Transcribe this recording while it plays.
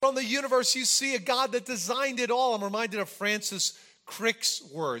around the universe, you see a God that designed it all. I'm reminded of Francis Crick's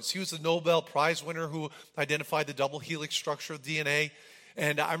words. He was a Nobel Prize winner who identified the double helix structure of DNA.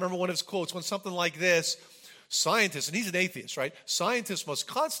 And I remember one of his quotes went something like this: scientists, and he's an atheist, right? Scientists must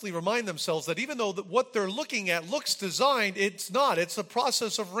constantly remind themselves that even though what they're looking at looks designed, it's not. It's a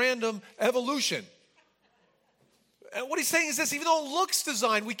process of random evolution. And what he's saying is this: even though it looks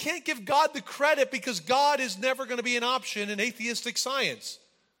designed, we can't give God the credit because God is never going to be an option in atheistic science.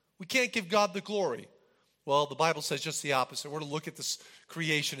 We can't give God the glory. Well, the Bible says just the opposite. We're to look at this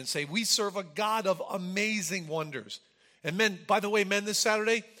creation and say, we serve a God of amazing wonders. And men, by the way, men, this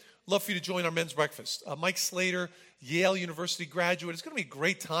Saturday, love for you to join our men's breakfast. Mike Slater, Yale University graduate. It's going to be a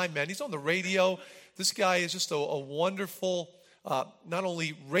great time, man. He's on the radio. This guy is just a wonderful, not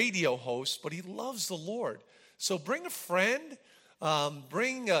only radio host, but he loves the Lord. So bring a friend.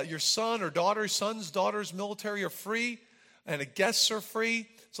 Bring your son or daughter. Sons, daughters, military are free. And the guests are free.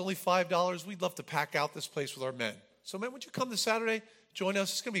 It's only $5. We'd love to pack out this place with our men. So, men, would you come this Saturday? Join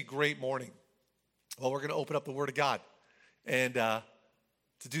us. It's going to be a great morning. Well, we're going to open up the Word of God. And to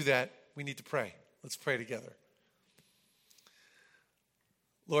do that, we need to pray. Let's pray together.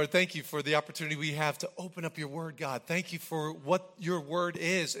 Lord, thank you for the opportunity we have to open up your Word, God. Thank you for what your Word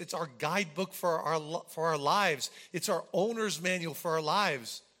is. It's our guidebook for our lives. It's our owner's manual for our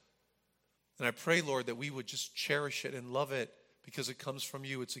lives. And I pray, Lord, that we would just cherish it and love it because it comes from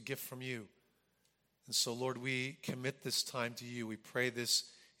you. It's a gift from you. And so, Lord, we commit this time to you. We pray this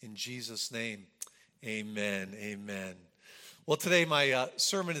in Jesus' name. Amen. Amen. Well, today my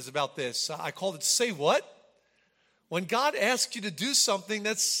sermon is about this. I called it Say What? When God asks you to do something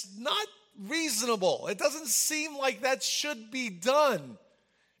that's not reasonable. It doesn't seem like that should be done.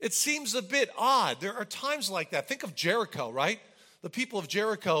 It seems a bit odd. There are times like that. Think of Jericho, right? The people of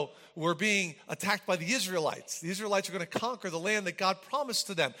Jericho were being attacked by the Israelites. The Israelites are going to conquer the land that God promised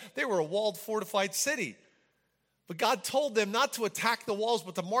to them. They were a walled, fortified city. But God told them not to attack the walls,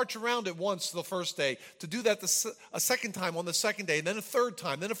 but to march around it once the first day, to do that a second time on the second day, and then a third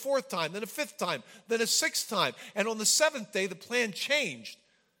time, then a fourth time, then a fifth time, then a sixth time. And on the seventh day, the plan changed.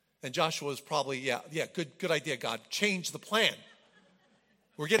 And Joshua was probably, good idea, God. Change the plan.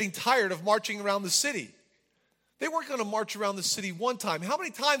 We're getting tired of marching around the city. They weren't going to march around the city one time. How many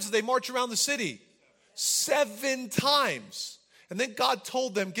times did they march around the city? 7 times. And then God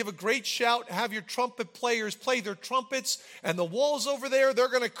told them, give a great shout, have your trumpet players play their trumpets, and the walls over there, they're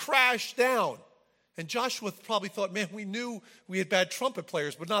going to crash down. And Joshua probably thought, man, we knew we had bad trumpet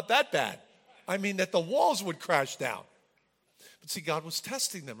players, but not that bad. I mean, that the walls would crash down. But see, God was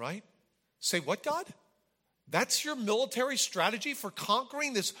testing them, right? Say, what, God? That's your military strategy for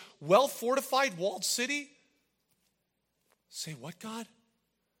conquering this well-fortified walled city? Say, what, God?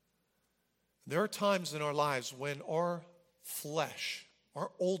 There are times in our lives when our flesh, our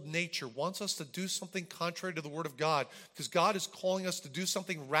old nature, wants us to do something contrary to the Word of God because God is calling us to do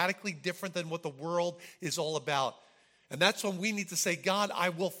something radically different than what the world is all about. And that's when we need to say, God, I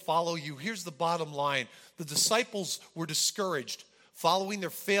will follow you. Here's the bottom line. The disciples were discouraged following their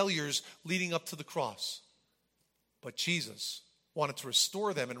failures leading up to the cross. But Jesus wanted to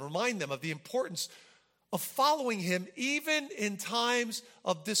restore them and remind them of the importance of following him even in times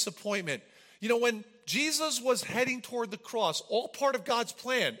of disappointment. You know, when Jesus was heading toward the cross, all part of God's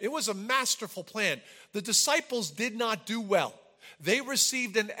plan, it was a masterful plan. The disciples did not do well. They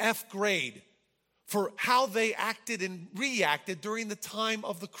received an F grade for how they acted and reacted during the time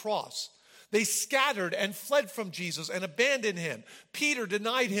of the cross. They scattered and fled from Jesus and abandoned him. Peter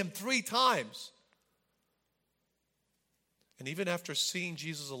denied him 3 times. And even after seeing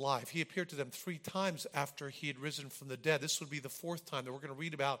Jesus alive, he appeared to them 3 times after he had risen from the dead. This would be the 4th time that we're going to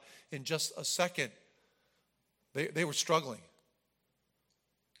read about in just a second. They were struggling.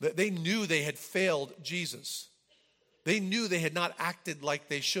 They knew they had failed Jesus. They knew they had not acted like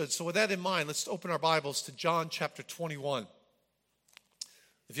they should. So with that in mind, let's open our Bibles to John chapter 21.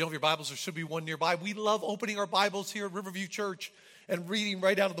 If you don't have your Bibles, there should be one nearby. We love opening our Bibles here at Riverview Church and reading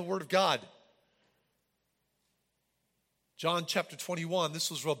right out of the Word of God. John chapter 21, this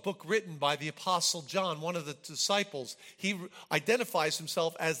was a book written by the Apostle John, one of the disciples. He identifies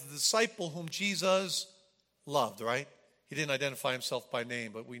himself as the disciple whom Jesus loved, right? He didn't identify himself by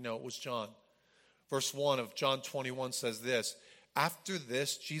name, but we know it was John. Verse 1 of John 21 says this: after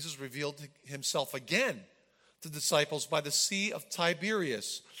this, Jesus revealed himself again to the disciples by the Sea of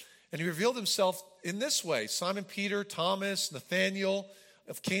Tiberias. And he revealed himself in this way: Simon Peter, Thomas, Nathanael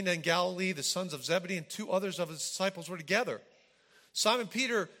of Cana in Galilee, the sons of Zebedee, and 2 others of his disciples were together. Simon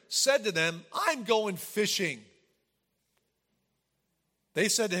Peter said to them, I'm going fishing. They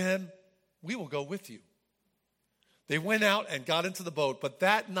said to him, we will go with you. They went out and got into the boat, but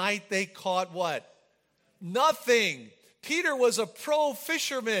that night they caught what? Nothing. Peter was a pro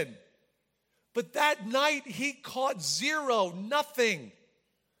fisherman, but that night he caught zero, nothing.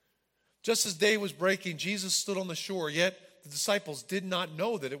 Just as day was breaking, Jesus stood on the shore, yet the disciples did not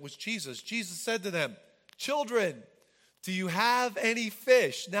know that it was Jesus. Jesus said to them, "Children, do you have any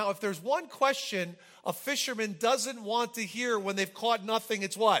fish?" Now, if there's one question a fisherman doesn't want to hear when they've caught nothing,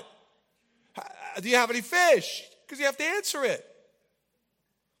 it's what? Do you have any fish? Because you have to answer it.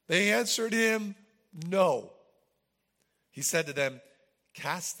 They answered him, "No." He said to them,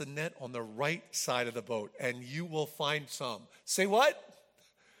 "Cast the net on the right side of the boat, and you will find some." Say what?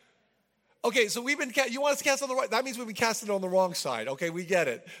 Okay, so you want us to cast it on the right. That means we've been casting it on the wrong side. Okay, we get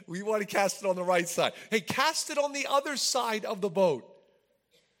it. We want to cast it on the right side. Hey, cast it on the other side of the boat.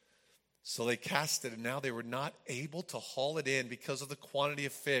 So they cast it, and now they were not able to haul it in because of the quantity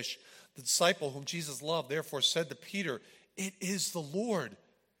of fish. The disciple whom Jesus loved therefore said to Peter, "It is the Lord."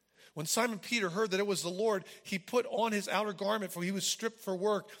 When Simon Peter heard that it was the Lord, he put on his outer garment, for he was stripped for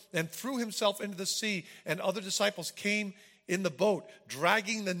work, and threw himself into the sea. And other disciples came in the boat,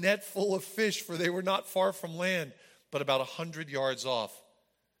 dragging the net full of fish, for they were not far from land, but about 100 yards off.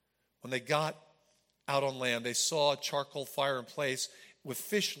 When they got out on land, they saw a charcoal fire in place with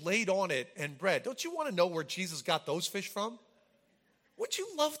fish laid on it and bread. Don't you want to know where Jesus got those fish from? Would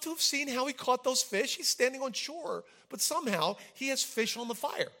you love to have seen how he caught those fish? He's standing on shore, but somehow he has fish on the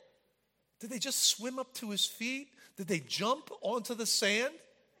fire. Did they just swim up to his feet? Did they jump onto the sand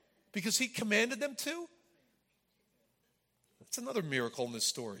because he commanded them to? That's another miracle in this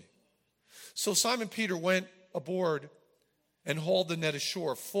story. So Simon Peter went aboard and hauled the net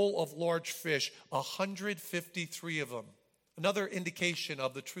ashore full of large fish, 153 of them. Another indication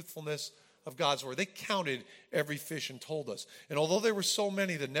of the truthfulness of God's word. They counted every fish and told us. And although there were so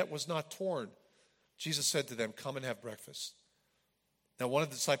many, the net was not torn. Jesus said to them, "Come and have breakfast." Now one of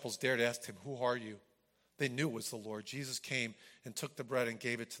the disciples dared ask him, "Who are you?" They knew it was the Lord. Jesus came and took the bread and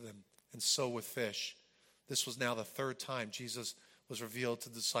gave it to them, and so with fish. This was now the third time Jesus was revealed to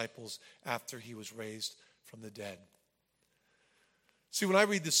the disciples after he was raised from the dead. See, when I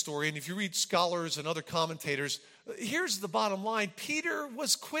read this story, and if you read scholars and other commentators, here's the bottom line. Peter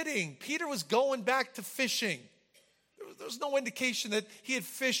was quitting. Peter was going back to fishing. There was no indication that he had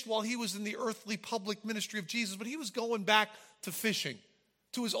fished while he was in the earthly public ministry of Jesus, but he was going back to fishing,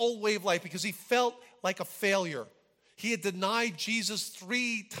 to his old way of life, because he felt like a failure. He had denied Jesus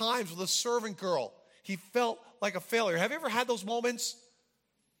 3 times with a servant girl. He felt like a failure. Have you ever had those moments?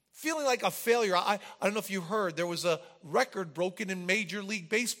 Feeling like a failure. I don't know if you heard, there was a record broken in Major League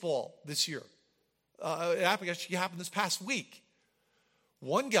Baseball this year. It happened this past week.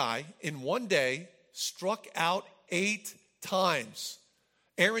 One guy in one day struck out 8 times.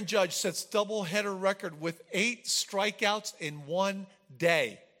 Aaron Judge sets doubleheader record with 8 strikeouts in one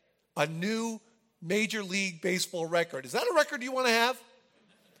day. A new Major League Baseball record. Is that a record you want to have?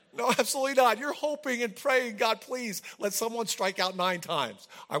 No, absolutely not. You're hoping and praying, "God, please let someone strike out 9 times.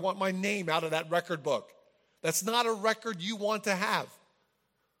 I want my name out of that record book." That's not a record you want to have.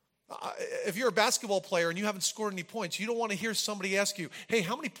 If you're a basketball player and you haven't scored any points, you don't want to hear somebody ask you, "Hey,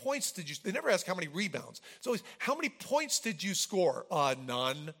 how many points did you?" They never ask how many rebounds. It's always, "How many points did you score?"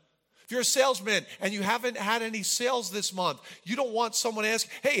 None. If you're a salesman and you haven't had any sales this month, you don't want someone to ask,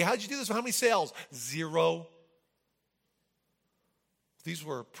 "Hey, how'd you do this? How many sales?" 0. These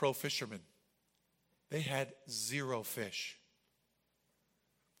were pro fishermen. They had 0 fish.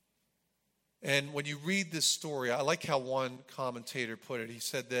 And when you read this story, I like how one commentator put it. He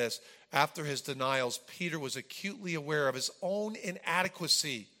said this: after his denials, Peter was acutely aware of his own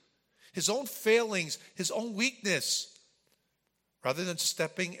inadequacy, his own failings, his own weakness. Rather than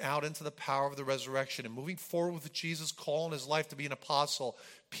stepping out into the power of the resurrection and moving forward with Jesus' call in his life to be an apostle,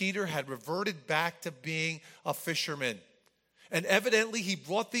 Peter had reverted back to being a fisherman. And evidently, he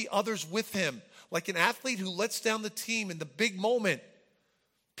brought the others with him. Like an athlete who lets down the team in the big moment,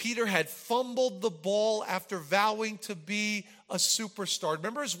 Peter had fumbled the ball after vowing to be a superstar.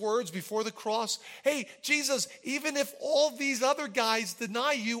 Remember his words before the cross? "Hey, Jesus, even if all these other guys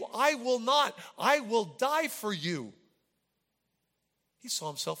deny you, I will not. I will die for you." He saw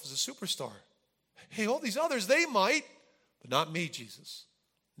himself as a superstar. "Hey, all these others, they might, but not me, Jesus.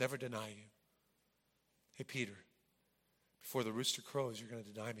 Never deny you." "Hey, Peter, before the rooster crows, you're going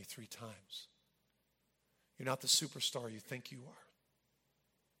to deny me 3 times. You're not the superstar you think you are."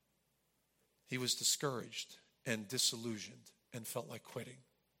 He was discouraged and disillusioned and felt like quitting.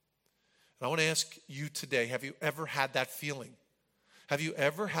 And I want to ask you today, have you ever had that feeling? Have you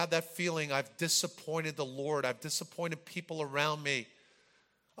ever had that feeling, "I've disappointed the Lord, I've disappointed people around me.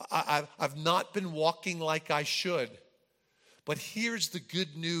 I've not been walking like I should. But here's the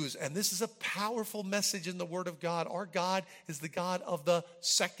good news, and this is a powerful message in the Word of God. Our God is the God of the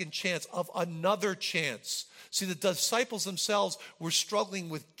second chance, of another chance. See, the disciples themselves were struggling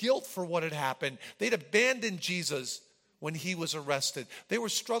with guilt for what had happened. They'd abandoned Jesus when he was arrested. They were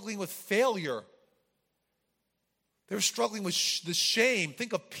struggling with failure. They were struggling with the shame.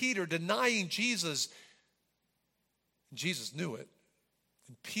 Think of Peter denying Jesus. Jesus knew it.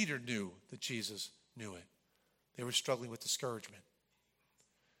 And Peter knew that Jesus knew it. They were struggling with discouragement.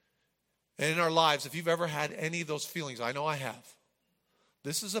 And in our lives, if you've ever had any of those feelings, I know I have.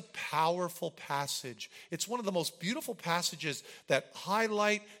 This is a powerful passage. It's one of the most beautiful passages that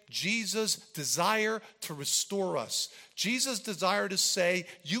highlight Jesus' desire to restore us. Jesus' desire to say,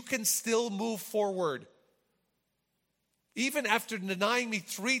 you can still move forward. Even after denying me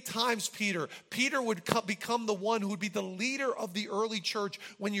 3 times, Peter would become the one who would be the leader of the early church.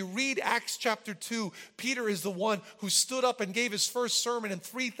 When you read Acts chapter 2, Peter is the one who stood up and gave his first sermon, and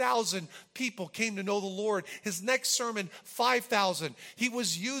 3,000 people came to know the Lord. His next sermon, 5,000. He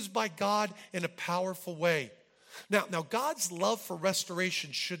was used by God in a powerful way. Now, God's love for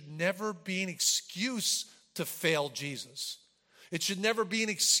restoration should never be an excuse to fail Jesus. It should never be an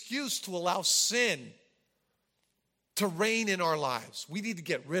excuse to allow sin to reign in our lives. We need to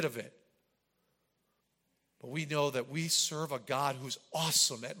get rid of it. But we know that we serve a God who's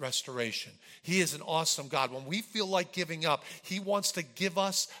awesome at restoration. He is an awesome God. When we feel like giving up, he wants to give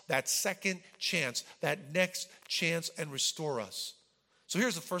us that second chance, that next chance, and restore us. So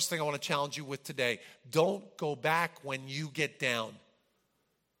here's the first thing I want to challenge you with today. Don't go back when you get down.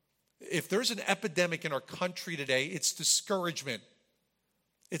 If there's an epidemic in our country today, it's discouragement.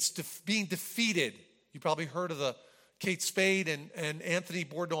 It's being defeated. You probably heard of the Kate Spade and Anthony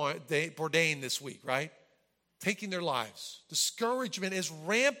Bourdain this week, right? Taking their lives. Discouragement is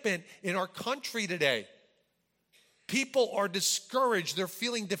rampant in our country today. People are discouraged. They're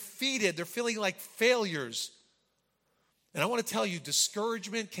feeling defeated. They're feeling like failures. And I want to tell you,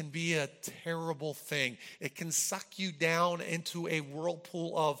 discouragement can be a terrible thing. It can suck you down into a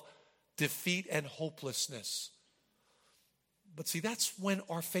whirlpool of defeat and hopelessness. But see, that's when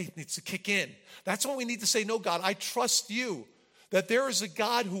our faith needs to kick in. That's when we need to say, no, God, I trust you. That there is a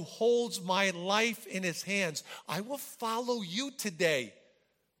God who holds my life in his hands. I will follow you today.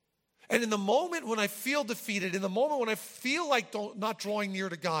 And in the moment when I feel defeated, in the moment when I feel like not drawing near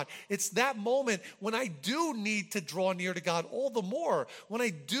to God, it's that moment when I do need to draw near to God all the more. When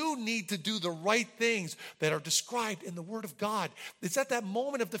I do need to do the right things that are described in the Word of God. It's at that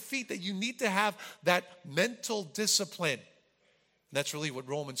moment of defeat that you need to have that mental discipline. And that's really what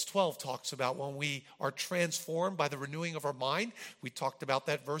Romans 12 talks about when we are transformed by the renewing of our mind. We talked about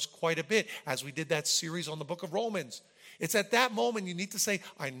that verse quite a bit as we did that series on the book of Romans. It's at that moment you need to say,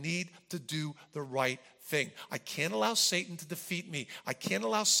 I need to do the right thing. I can't allow Satan to defeat me. I can't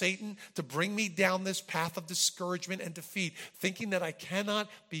allow Satan to bring me down this path of discouragement and defeat, thinking that I cannot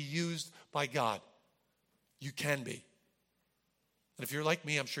be used by God. You can be. And if you're like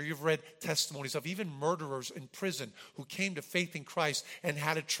me, I'm sure you've read testimonies of even murderers in prison who came to faith in Christ and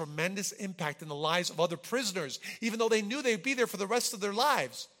had a tremendous impact in the lives of other prisoners, even though they knew they'd be there for the rest of their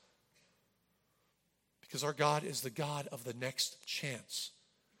lives. Because our God is the God of the next chance.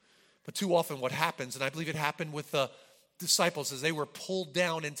 But too often what happens, and I believe it happened with the disciples as they were pulled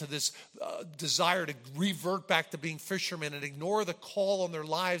down into this desire to revert back to being fishermen and ignore the call on their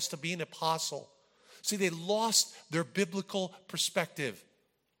lives to be an apostle. See, they lost their biblical perspective.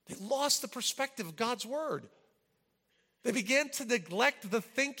 They lost the perspective of God's word. They began to neglect the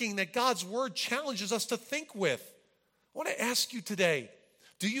thinking that God's word challenges us to think with. I want to ask you today,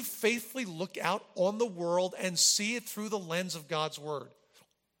 do you faithfully look out on the world and see it through the lens of God's word?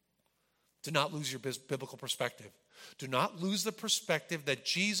 Do not lose your biblical perspective. Do not lose the perspective that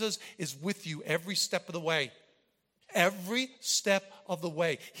Jesus is with you every step of the way. Every step of the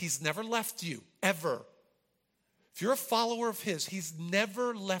way. He's never left you, ever. If you're a follower of his, he's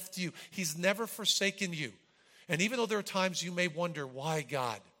never left you. He's never forsaken you. And even though there are times you may wonder, why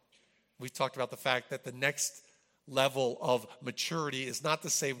God? We've talked about the fact that the next level of maturity is not to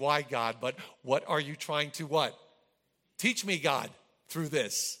say, why God, but what are you trying to what? Teach me, God, through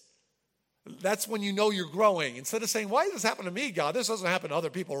this. That's when you know you're growing. Instead of saying, why does this happen to me, God? This doesn't happen to other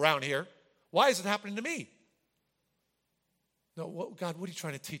people around here. Why is it happening to me? No, God, what are you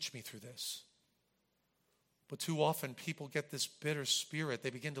trying to teach me through this? But too often people get this bitter spirit. They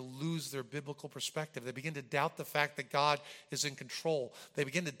begin to lose their biblical perspective. They begin to doubt the fact that God is in control. They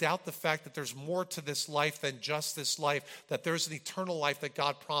begin to doubt the fact that there's more to this life than just this life, that there's an eternal life that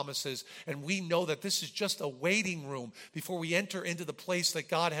God promises. And we know that this is just a waiting room before we enter into the place that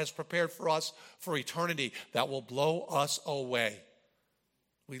God has prepared for us for eternity that will blow us away.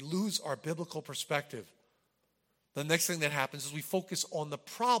 We lose our biblical perspective. The next thing that happens is we focus on the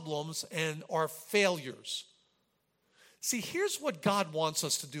problems and our failures. See, here's what God wants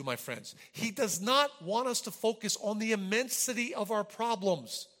us to do, my friends. He does not want us to focus on the immensity of our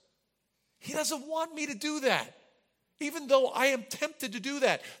problems. He doesn't want me to do that, even though I am tempted to do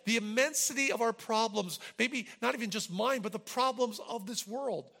that. The immensity of our problems, maybe not even just mine, but the problems of this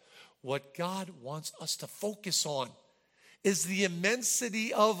world. What God wants us to focus on is the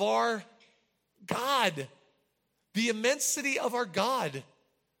immensity of our God. The immensity of our God.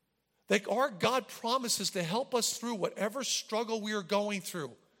 That our God promises to help us through whatever struggle we are going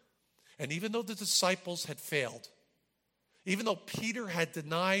through. And even though the disciples had failed, even though Peter had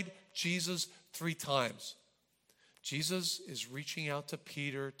denied Jesus 3 times, Jesus is reaching out to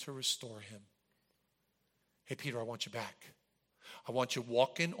Peter to restore him. Hey, Peter, I want you back. I want you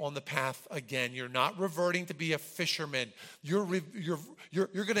walking on the path again. You're not reverting to be a fisherman. You're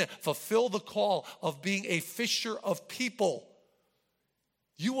going to fulfill the call of being a fisher of people.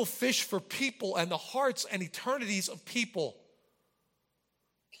 You will fish for people and the hearts and eternities of people.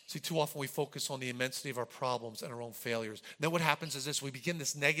 See, too often we focus on the immensity of our problems and our own failures. And then what happens is this: we begin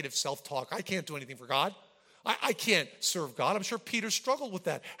this negative self-talk. I can't do anything for God. I can't serve God. I'm sure Peter struggled with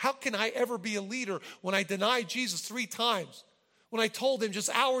that. How can I ever be a leader when I denied Jesus 3 times? When I told him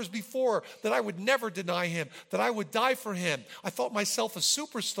just hours before that I would never deny him, that I would die for him. I thought myself a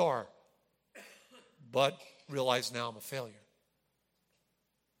superstar, but realize now I'm a failure.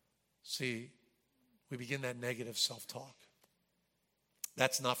 See, we begin that negative self-talk.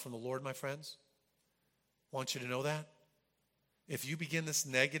 That's not from the Lord, my friends. I want you to know that. If you begin this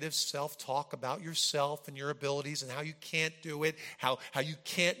negative self-talk about yourself and your abilities and how you can't do it, how you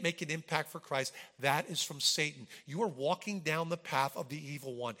can't make an impact for Christ, that is from Satan. You are walking down the path of the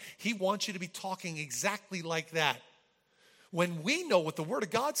evil one. He wants you to be talking exactly like that. When we know what the Word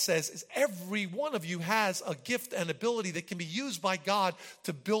of God says is every one of you has a gift and ability that can be used by God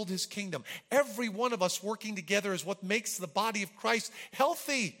to build his kingdom. Every one of us working together is what makes the body of Christ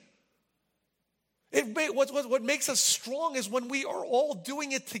healthy. What makes us strong is when we are all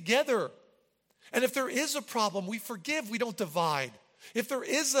doing it together. And if there is a problem, we forgive, we don't divide. If there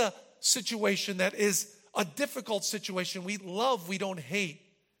is a situation that is a difficult situation, we love, we don't hate.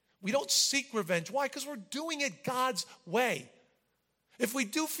 We don't seek revenge. Why? Because we're doing it God's way. If we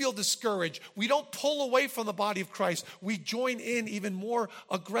do feel discouraged, we don't pull away from the body of Christ. We join in even more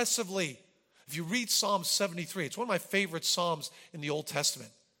aggressively. If you read Psalm 73, it's one of my favorite Psalms in the Old Testament.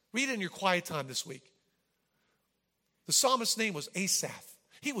 Read it in your quiet time this week. The psalmist's name was Asaph.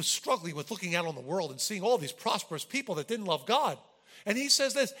 He was struggling with looking out on the world and seeing all these prosperous people that didn't love God. And he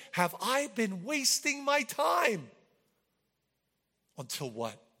says this: have I been wasting my time? Until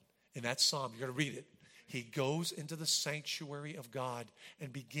what? In that psalm, you're going to read it. He goes into the sanctuary of God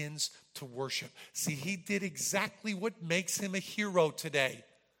and begins to worship. See, he did exactly what makes him a hero today.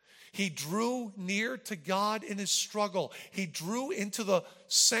 He drew near to God in his struggle. He drew into the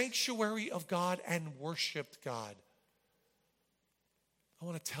sanctuary of God and worshiped God. I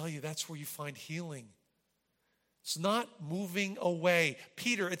want to tell you, that's where you find healing. It's not moving away.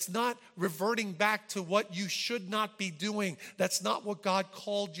 Peter, it's not reverting back to what you should not be doing. That's not what God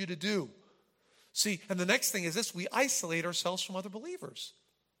called you to do. See, and the next thing is this: we isolate ourselves from other believers.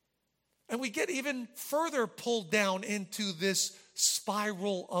 And we get even further pulled down into this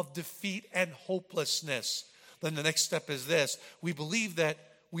spiral of defeat and hopelessness. Then the next step is this: we believe that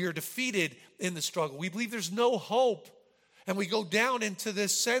we are defeated in the struggle. We believe there's no hope. And we go down into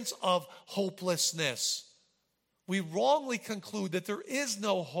this sense of hopelessness. We wrongly conclude that there is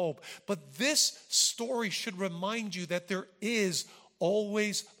no hope. But this story should remind you that there is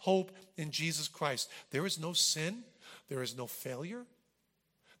always hope in Jesus Christ. There is no sin. There is no failure.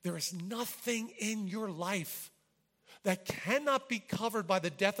 There is nothing in your life that cannot be covered by the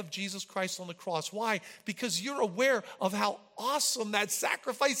death of Jesus Christ on the cross. Why? Because you're aware of how awesome that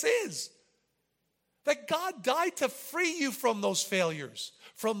sacrifice is. That God died to free you from those failures,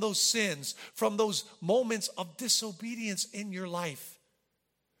 from those sins, from those moments of disobedience in your life.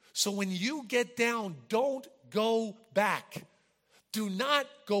 So when you get down, don't go back. Do not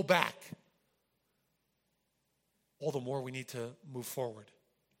go back. All the more we need to move forward.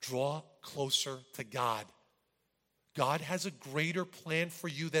 Draw closer to God. God has a greater plan for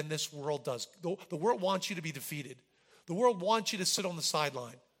you than this world does. The world wants you to be defeated. The world wants you to sit on the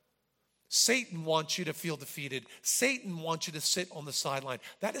sideline. Satan wants you to feel defeated. Satan wants you to sit on the sideline.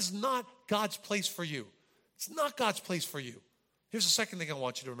 That is not God's place for you. It's not God's place for you. Here's the second thing I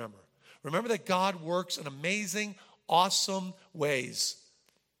want you to remember. Remember that God works in amazing, awesome ways.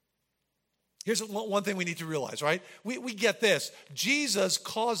 Here's one thing we need to realize, right? We get this. Jesus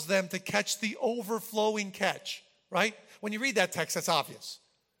caused them to catch the overflowing catch, right? When you read that text, that's obvious.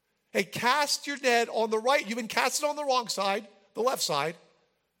 Hey, cast your net on the right. You've been casting on the wrong side, the left side.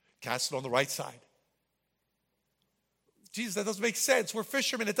 Cast it on the right side. Jesus, that doesn't make sense. We're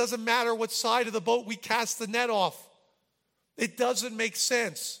fishermen. It doesn't matter what side of the boat we cast the net off. It doesn't make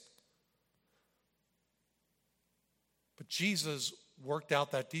sense. But Jesus worked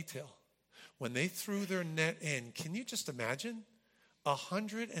out that detail. When they threw their net in, can you just imagine?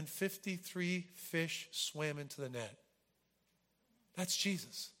 153 fish swam into the net. That's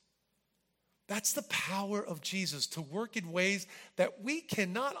Jesus. That's the power of Jesus, to work in ways that we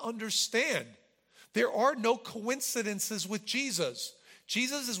cannot understand. There are no coincidences with Jesus.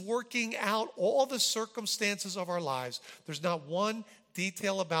 Jesus is working out all the circumstances of our lives. There's not one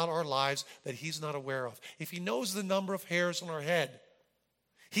detail about our lives that he's not aware of. If he knows the number of hairs on our head,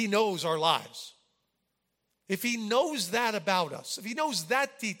 he knows our lives. If he knows that about us, if he knows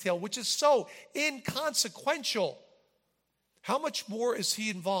that detail, which is so inconsequential, how much more is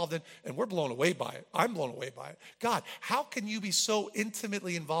he involved in? And we're blown away by it. I'm blown away by it. God, how can you be so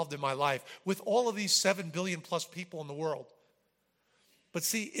intimately involved in my life with all of these 7 billion plus people in the world? But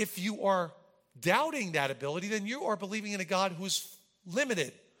see, if you are doubting that ability, then you are believing in a God who's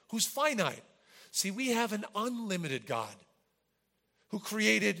limited, who's finite. See, we have an unlimited God who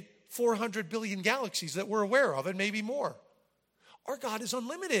created 400 billion galaxies that we're aware of, and maybe more. Our God is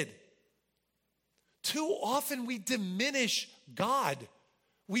unlimited. Too often we diminish God.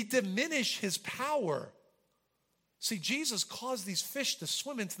 We diminish his power. See, Jesus caused these fish to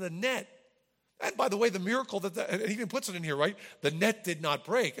swim into the net. And by the way, the miracle and he even puts it in here, right? The net did not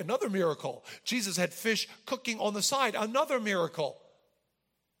break. Another miracle. Jesus had fish cooking on the side. Another miracle.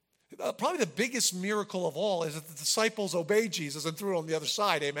 Probably the biggest miracle of all is that the disciples obeyed Jesus and threw it on the other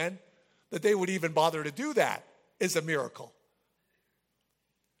side. Amen? That they would even bother to do that is a miracle.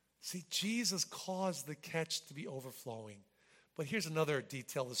 See, Jesus caused the catch to be overflowing. But here's another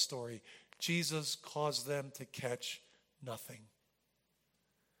detail of the story. Jesus caused them to catch nothing.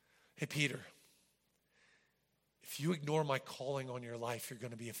 Hey, Peter, if you ignore my calling on your life, you're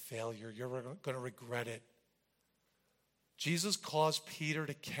going to be a failure. You're going to regret it. Jesus caused Peter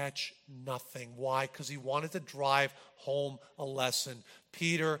to catch nothing. Why? Because he wanted to drive home a lesson.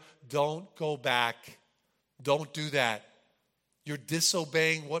 Peter, don't go back. Don't do that. You're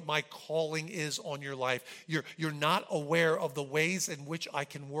disobeying what my calling is on your life. You're not aware of the ways in which I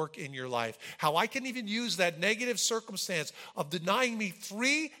can work in your life. How I can even use that negative circumstance of denying me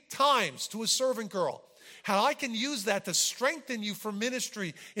 3 times to a servant girl. How I can use that to strengthen you for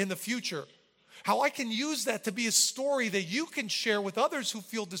ministry in the future. How I can use that to be a story that you can share with others who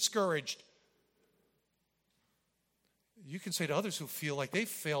feel discouraged. You can say to others who feel like they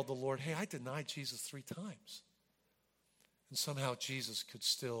failed the Lord, hey, I denied Jesus 3 times. And somehow Jesus could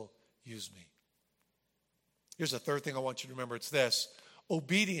still use me. Here's the third thing I want you to remember. It's this.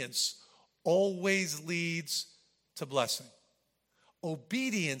 Obedience always leads to blessing.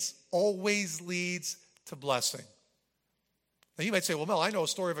 Obedience always leads to blessing. Now you might say, well, Mel, I know a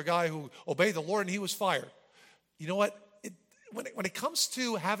story of a guy who obeyed the Lord and he was fired. You know what? When it comes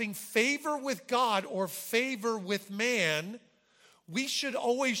to having favor with God or favor with man, we should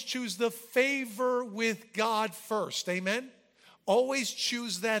always choose the favor with God first. Amen? Always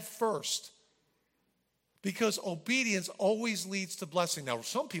choose that first. Because obedience always leads to blessing. Now,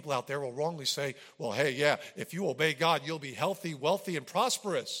 some people out there will wrongly say, well, hey, yeah, if you obey God, you'll be healthy, wealthy, and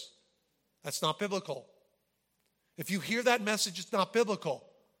prosperous. That's not biblical. If you hear that message, it's not biblical.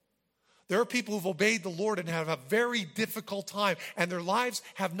 There are people who've obeyed the Lord and have a very difficult time, and their lives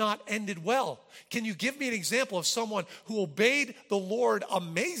have not ended well. Can you give me an example of someone who obeyed the Lord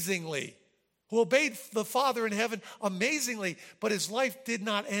amazingly, who obeyed the Father in heaven amazingly, but his life did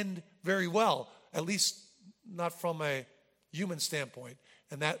not end very well, at least not from a human standpoint?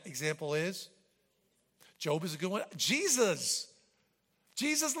 And that example is? Job is a good one. Jesus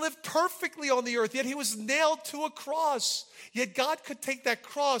lived perfectly on the earth, yet he was nailed to a cross. Yet God could take that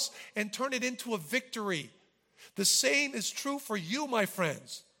cross and turn it into a victory. The same is true for you, my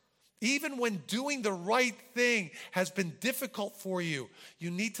friends. Even when doing the right thing has been difficult for you,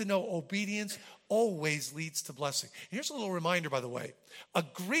 you need to know obedience always leads to blessing. Here's a little reminder, by the way.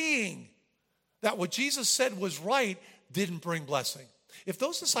 Agreeing that what Jesus said was right didn't bring blessing. If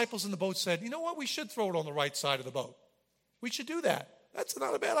those disciples in the boat said, you know what, we should throw it on the right side of the boat. We should do that. That's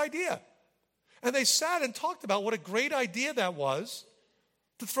not a bad idea. And they sat and talked about what a great idea that was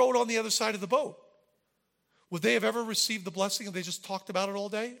to throw it on the other side of the boat. Would they have ever received the blessing if they just talked about it all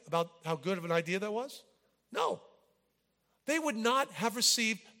day, about how good of an idea that was? No. They would not have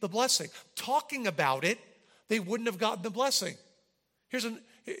received the blessing. Talking about it, they wouldn't have gotten the blessing.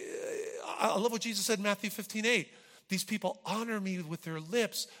 I love what Jesus said in Matthew 15:8. These people honor me with their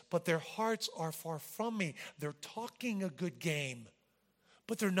lips, but their hearts are far from me. They're talking a good game,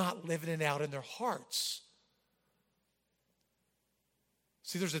 but they're not living it out in their hearts.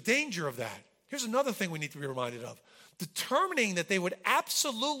 See, there's a danger of that. Here's another thing we need to be reminded of. Determining that they would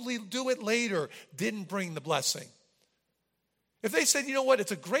absolutely do it later didn't bring the blessing. If they said, you know what,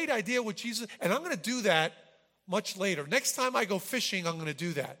 it's a great idea with Jesus, and I'm going to do that much later. Next time I go fishing, I'm going to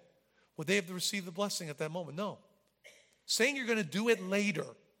do that. Would they have received the blessing at that moment? No. Saying you're going to do it later,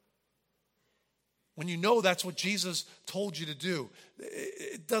 when you know that's what Jesus told you to do,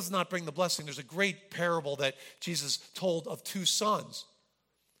 it does not bring the blessing. There's a great parable that Jesus told of two sons.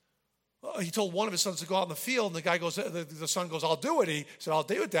 He told one of his sons to go out in the field, and the guy goes, the son goes, I'll do it. He said, I'll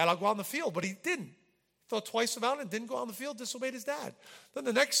do it, Dad. I'll go out in the field. But he didn't. He thought twice about it and didn't go out in the field, disobeyed his dad. Then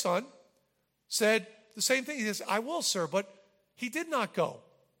the next son said the same thing. He says, I will, sir, but he did not go.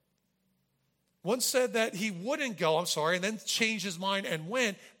 One said that he wouldn't go, and then changed his mind and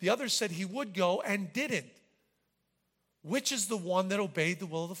went. The other said he would go and didn't. Which is the one that obeyed the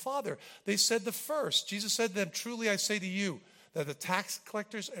will of the Father? They said the first. Jesus said to them, truly I say to you, that the tax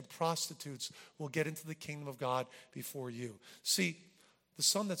collectors and prostitutes will get into the kingdom of God before you. See, the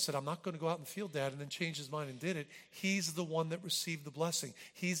son that said, I'm not going to go out in the field, Dad, and then changed his mind and did it, he's the one that received the blessing.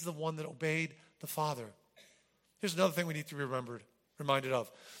 He's the one that obeyed the Father. Here's another thing we need to be reminded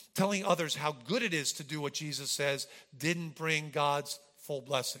of. Telling others how good it is to do what Jesus says didn't bring God's full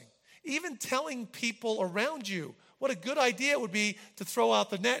blessing. Even telling people around you what a good idea it would be to throw out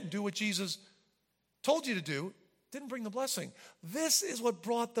the net and do what Jesus told you to do didn't bring the blessing. This is what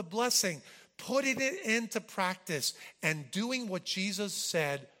brought the blessing. Putting it into practice and doing what Jesus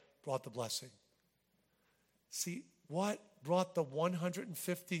said brought the blessing. See, what brought the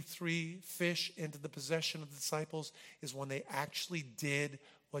 153 fish into the possession of the disciples is when they actually did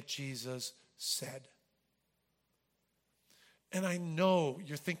what Jesus said. And I know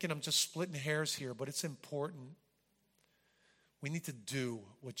you're thinking I'm just splitting hairs here, but it's important. We need to do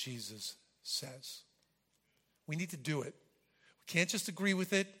what Jesus says. We need to do it. We can't just agree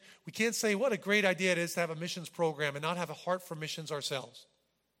with it. We can't say what a great idea it is to have a missions program and not have a heart for missions ourselves.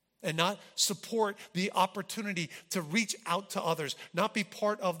 And not support the opportunity to reach out to others, not be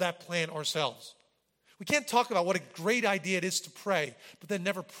part of that plan ourselves. We can't talk about what a great idea it is to pray, but then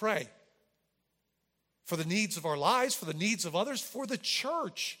never pray for the needs of our lives, for the needs of others, for the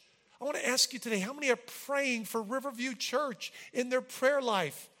church. I want to ask you today, how many are praying for Riverview Church in their prayer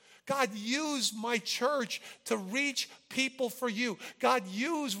life? God, use my church to reach people for you. God,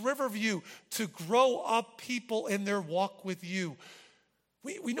 use Riverview to grow up people in their walk with you.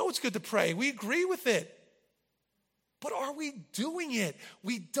 We know it's good to pray. We agree with it. But are we doing it?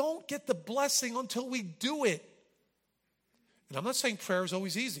 We don't get the blessing until we do it. And I'm not saying prayer is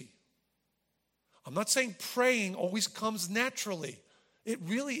always easy. I'm not saying praying always comes naturally. It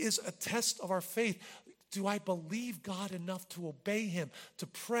really is a test of our faith. Do I believe God enough to obey him, to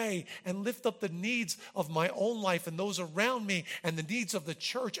pray and lift up the needs of my own life and those around me and the needs of the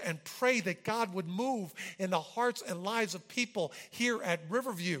church and pray that God would move in the hearts and lives of people here at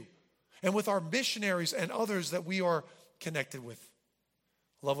Riverview and with our missionaries and others that we are connected with?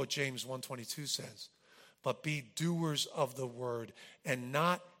 I love what James 1:22 says. But be doers of the word and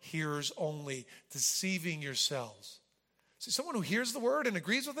not hearers only, deceiving yourselves. See, someone who hears the word and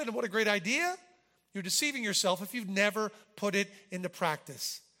agrees with it, and what a great idea. You're deceiving yourself if you've never put it into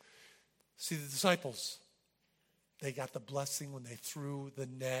practice. See, the disciples, they got the blessing when they threw the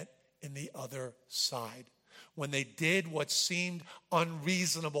net in the other side. When they did what seemed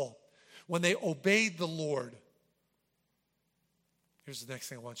unreasonable. When they obeyed the Lord. Here's the next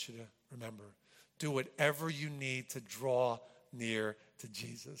thing I want you to remember. Do whatever you need to draw near to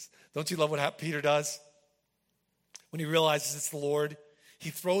Jesus. Don't you love what Peter does? When he realizes it's the Lord, he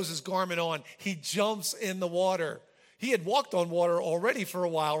throws his garment on. He jumps in the water. He had walked on water already for a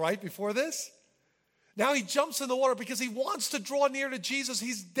while, right, before this? Now he jumps in the water because he wants to draw near to Jesus.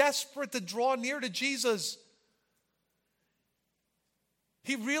 He's desperate to draw near to Jesus.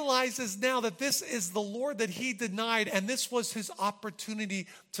 He realizes now that this is the Lord that he denied, and this was his opportunity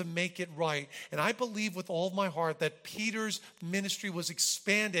to make it right. And I believe with all of my heart that Peter's ministry was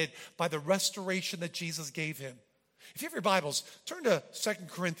expanded by the restoration that Jesus gave him. If you have your Bibles, turn to 2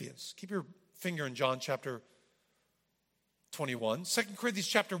 Corinthians. Keep your finger in John chapter 21. 2 Corinthians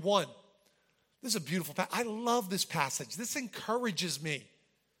chapter 1. This is a beautiful passage. I love this passage. This encourages me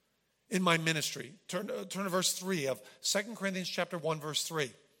in my ministry. Turn to verse 3 of 2 Corinthians chapter 1, verse 3.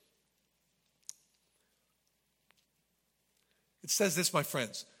 It says this, my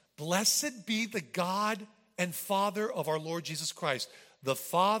friends. Blessed be the God and Father of our Lord Jesus Christ, the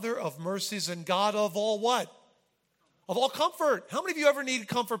Father of mercies and God of all what? Of all comfort. How many of you ever needed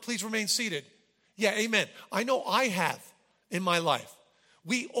comfort? Please remain seated. Yeah, amen. I know I have in my life.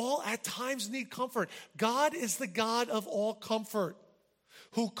 We all at times need comfort. God is the God of all comfort,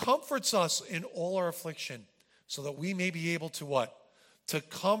 who comforts us in all our affliction, so that we may be able to what? To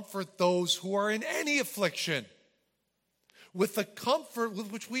comfort those who are in any affliction with the comfort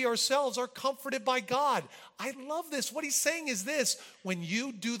with which we ourselves are comforted by God. I love this. What he's saying is this: when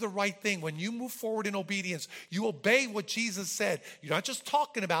you do the right thing, when you move forward in obedience, you obey what Jesus said. You're not just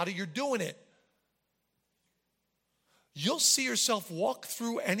talking about it, you're doing it. You'll see yourself walk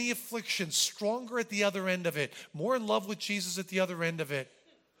through any affliction stronger at the other end of it, more in love with Jesus at the other end of it,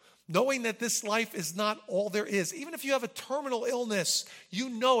 knowing that this life is not all there is. Even if you have a terminal illness, you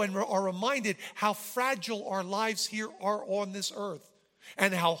know and are reminded how fragile our lives here are on this earth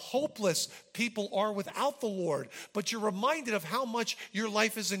and how hopeless people are without the Lord. But you're reminded of how much your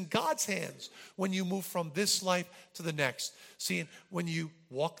life is in God's hands when you move from this life to the next. See, when you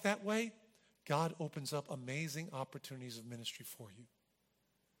walk that way, God opens up amazing opportunities of ministry for you.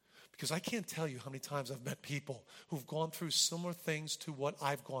 Because I can't tell you how many times I've met people who've gone through similar things to what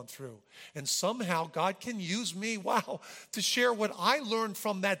I've gone through. And somehow God can use me, to share what I learned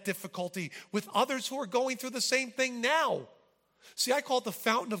from that difficulty with others who are going through the same thing now. See, I call it the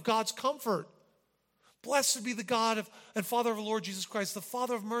fountain of God's comfort. Blessed be the God and Father of our Lord Jesus Christ, the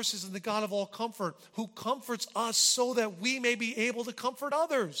Father of mercies and the God of all comfort, who comforts us so that we may be able to comfort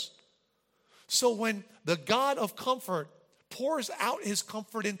others. So when the God of comfort pours out his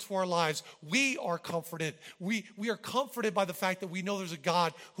comfort into our lives, we are comforted. We are comforted by the fact that we know there's a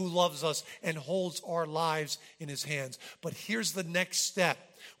God who loves us and holds our lives in his hands. But here's the next step.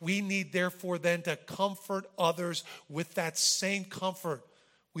 We need, therefore, then to comfort others with that same comfort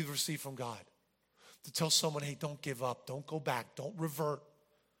we've received from God. To tell someone, hey, don't give up. Don't go back. Don't revert.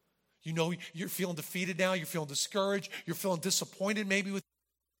 You know, you're feeling defeated now. You're feeling discouraged. You're feeling disappointed maybe with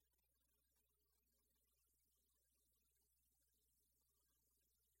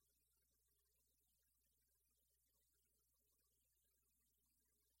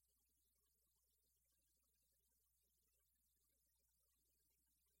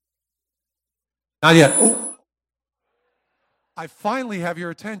Not yet. Oh, I finally have your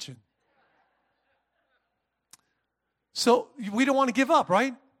attention. So we don't want to give up,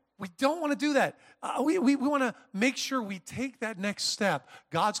 right? We don't want to do that. We want to make sure we take that next step.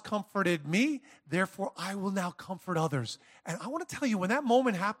 God's comforted me, therefore I will now comfort others. And I want to tell you, when that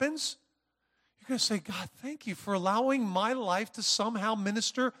moment happens, you're going to say, God, thank you for allowing my life to somehow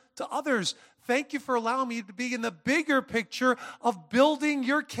minister to others. Thank you for allowing me to be in the bigger picture of building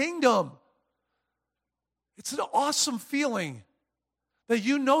your kingdom. It's an awesome feeling that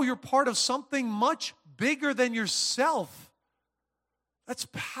you know you're part of something much bigger than yourself. That's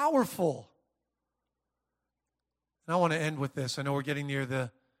powerful. And I want to end with this. I know we're getting near the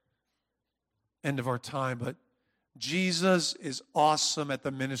end of our time, but Jesus is awesome at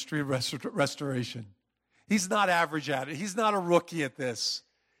the ministry of restoration. He's not average at it. He's not a rookie at this.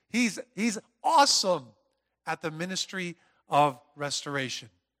 He's awesome at the ministry of restoration.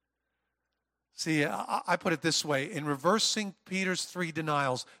 See, I put it this way. In reversing Peter's 3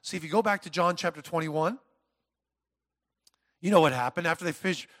 denials, see, if you go back to John chapter 21, you know what happened. After they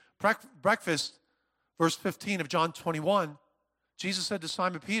finished breakfast, verse 15 of John 21, Jesus said to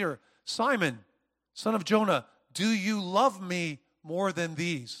Simon Peter, Simon, son of Jonah, do you love me more than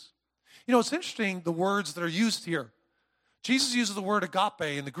these? You know, it's interesting, the words that are used here. Jesus uses the word agape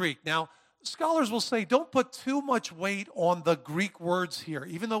in the Greek. Now, scholars will say, don't put too much weight on the Greek words here,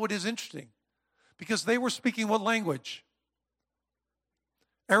 even though it is interesting. Because they were speaking what language?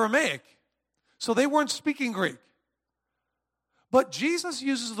 Aramaic. So they weren't speaking Greek. But Jesus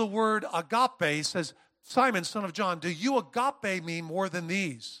uses the word agape. He says, Simon, son of John, do you agape me more than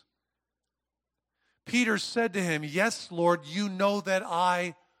these? Peter said to him, yes, Lord, you know that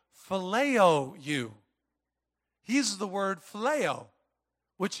I phileo you. He uses the word phileo,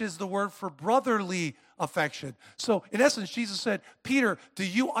 which is the word for brotherly affection. So in essence, Jesus said, Peter, do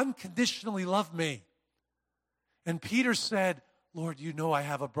you unconditionally love me? And Peter said, Lord, you know I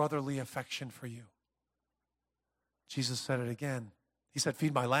have a brotherly affection for you. Jesus said it again. He said,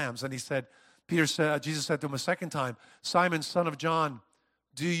 feed my lambs. And Jesus said to him a second time, Simon, son of John,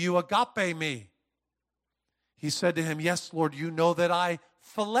 do you agape me? He said to him, yes, Lord, you know that I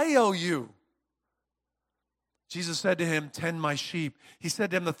phileo you. Jesus said to him, tend my sheep. He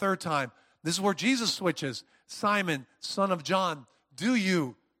said to him the third time, this is where Jesus switches, Simon, son of John, do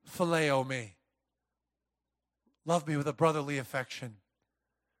you phileo me? Love me with a brotherly affection.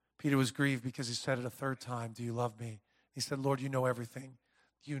 Peter was grieved because he said it a third time, do you love me? He said, Lord, you know everything.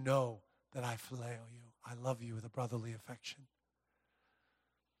 You know that I phileo you. I love you with a brotherly affection.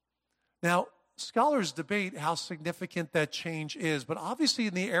 Now, scholars debate how significant that change is, but obviously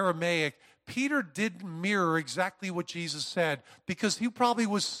in the Aramaic, Peter didn't mirror exactly what Jesus said because he probably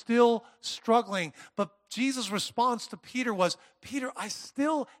was still struggling. But Jesus' response to Peter was, Peter, I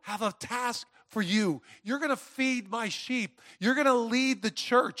still have a task for you. You're going to feed my sheep. You're going to lead the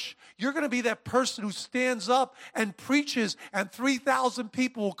church. You're going to be that person who stands up and preaches, and 3,000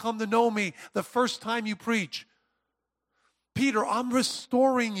 people will come to know me the first time you preach. Peter, I'm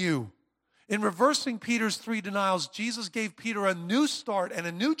restoring you. In reversing Peter's 3 denials, Jesus gave Peter a new start and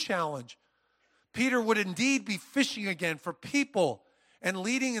a new challenge. Peter would indeed be fishing again for people and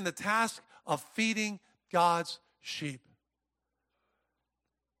leading in the task of feeding God's sheep.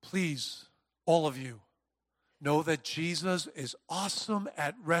 Please, all of you, know that Jesus is awesome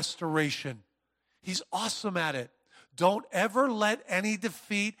at restoration. He's awesome at it. Don't ever let any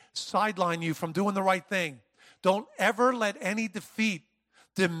defeat sideline you from doing the right thing. Don't ever let any defeat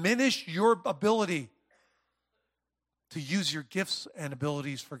diminish your ability to use your gifts and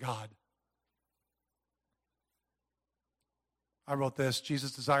abilities for God. I wrote this,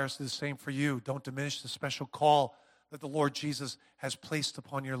 Jesus desires to do the same for you. Don't diminish the special call that the Lord Jesus has placed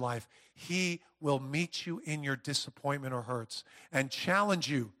upon your life. He will meet you in your disappointment or hurts and challenge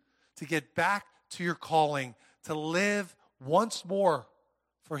you to get back to your calling, to live once more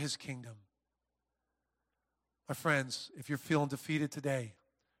for his kingdom. My friends, if you're feeling defeated today,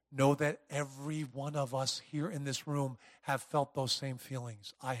 know that every one of us here in this room have felt those same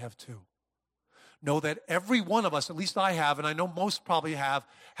feelings. I have too. Know that every one of us, at least I have, and I know most probably have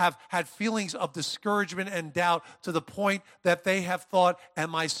had feelings of discouragement and doubt to the point that they have thought,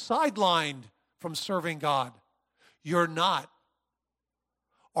 am I sidelined from serving God? You're not.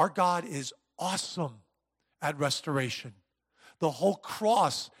 Our God is awesome at restoration. The whole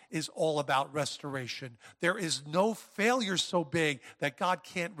cross is all about restoration. There is no failure so big that God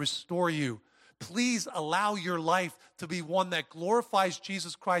can't restore you. Please allow your life to be one that glorifies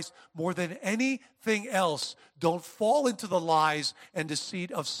Jesus Christ more than anything else. Don't fall into the lies and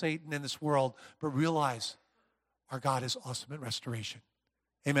deceit of Satan in this world, but realize our God is awesome at restoration.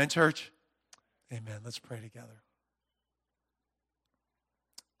 Amen, church? Amen. Let's pray together.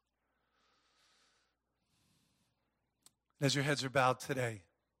 As your heads are bowed today,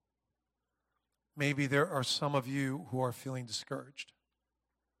 maybe there are some of you who are feeling discouraged,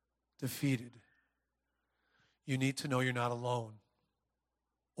 defeated. You need to know you're not alone.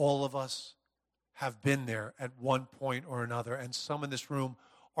 All of us have been there at one point or another, and some in this room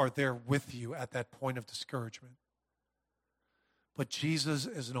are there with you at that point of discouragement. But Jesus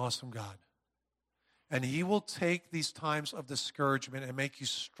is an awesome God, and he will take these times of discouragement and make you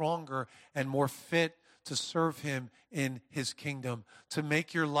stronger and more fit to serve him in his kingdom, to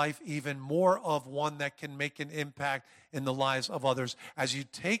make your life even more of one that can make an impact in the lives of others. As you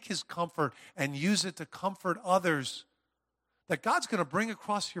take his comfort and use it to comfort others that God's going to bring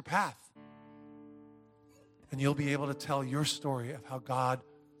across your path. And you'll be able to tell your story of how God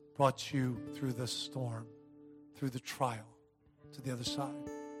brought you through the storm, through the trial, to the other side.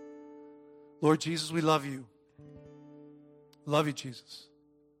 Lord Jesus, we love you. Love you, Jesus.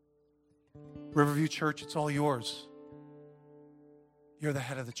 Riverview Church, it's all yours. You're the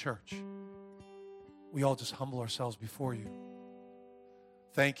head of the church. We all just humble ourselves before you.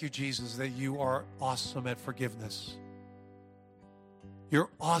 Thank you, Jesus, that you are awesome at forgiveness. You're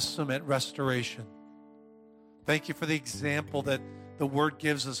awesome at restoration. Thank you for the example that the word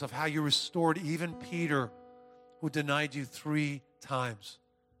gives us of how you restored even Peter, who denied you 3 times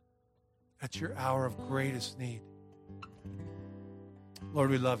at your hour of greatest need. Lord,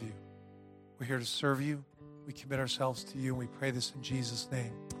 we love you. We're here to serve you. We commit ourselves to you, and we pray this in Jesus'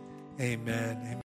 name. Amen. Amen.